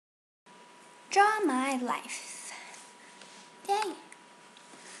Draw my life. Yay!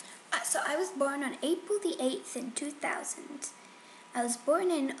 So I was born on April the 8th in 2000. I was born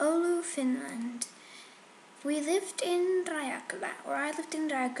in Oulu, Finland. We lived in Rajala, or I lived in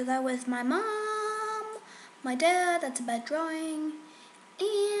Rajala with my mom, my dad, that's a bad drawing,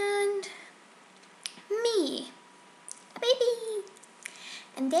 and me, a baby.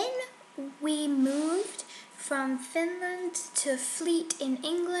 And then we moved from Finland to Fleet in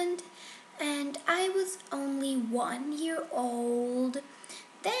England, and I was only 1 year old.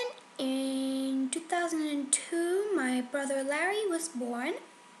 Then in 2002, my brother Larry was born.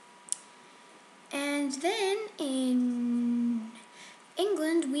 And then in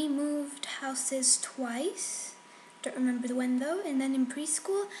England, we moved houses twice. Don't remember when though. And then in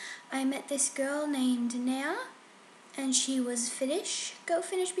preschool, I met this girl named Nea, and she was Finnish. Go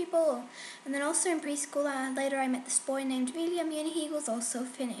Finnish people! And then also in preschool, later I met this boy named William, and he was also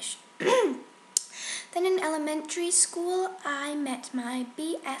Finnish. Then in elementary school, I met my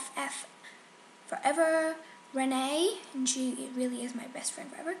BFF forever, Renee, and she really is my best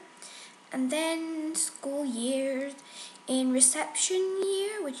friend forever. And then school years, in reception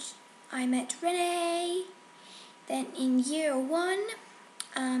year, which I met Renee. Then in year 1,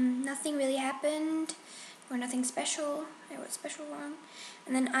 nothing really happened, or nothing special. I wrote special wrong.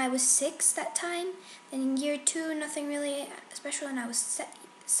 And then I was 6 that time. Then in year 2, nothing really special, and I was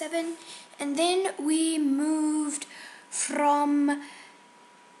 7. And then we moved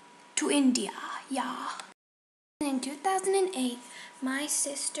to India, yeah. And in 2008, my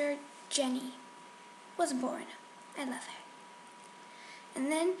sister Jenny was born. I love her.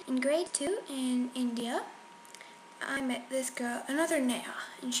 And then in grade 2 in India, I met this girl, another Nea,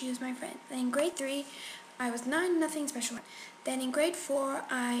 and she was my friend. Then in grade 3, I was 9, nothing special. Then in grade 4,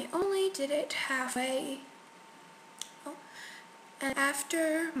 I only did it halfway. And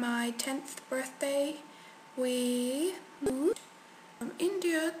after my 10th birthday, we moved from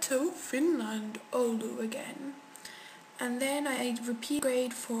India to Finland, Oulu again. And then I repeated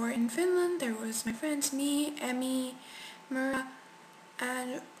grade 4 in Finland. There was my friends, me, Emmy, Mira,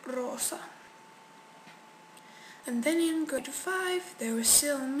 and Rosa. And then in grade 5, there was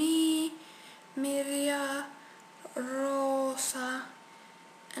still me, Mirja, Rosa,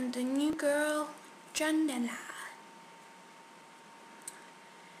 and the new girl, Janella.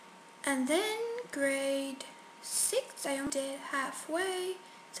 And then grade 6, I only did halfway,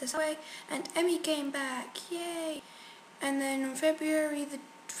 and Emmy came back, yay! And then in February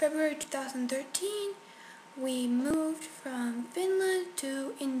 2013, we moved from Finland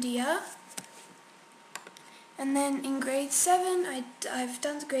to India. And then in grade 7, I've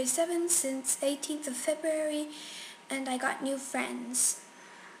done grade 7 since 18th of February, and I got new friends.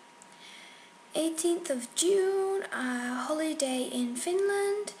 18th of June, holiday in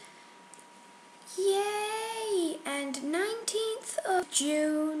Finland. Yay! And 19th of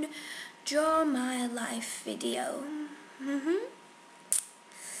June, draw my life video.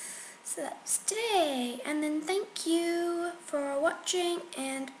 So that's today. And then thank you for watching,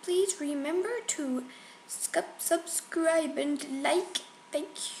 and please remember to subscribe and like.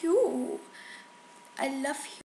 Thank you. I love you.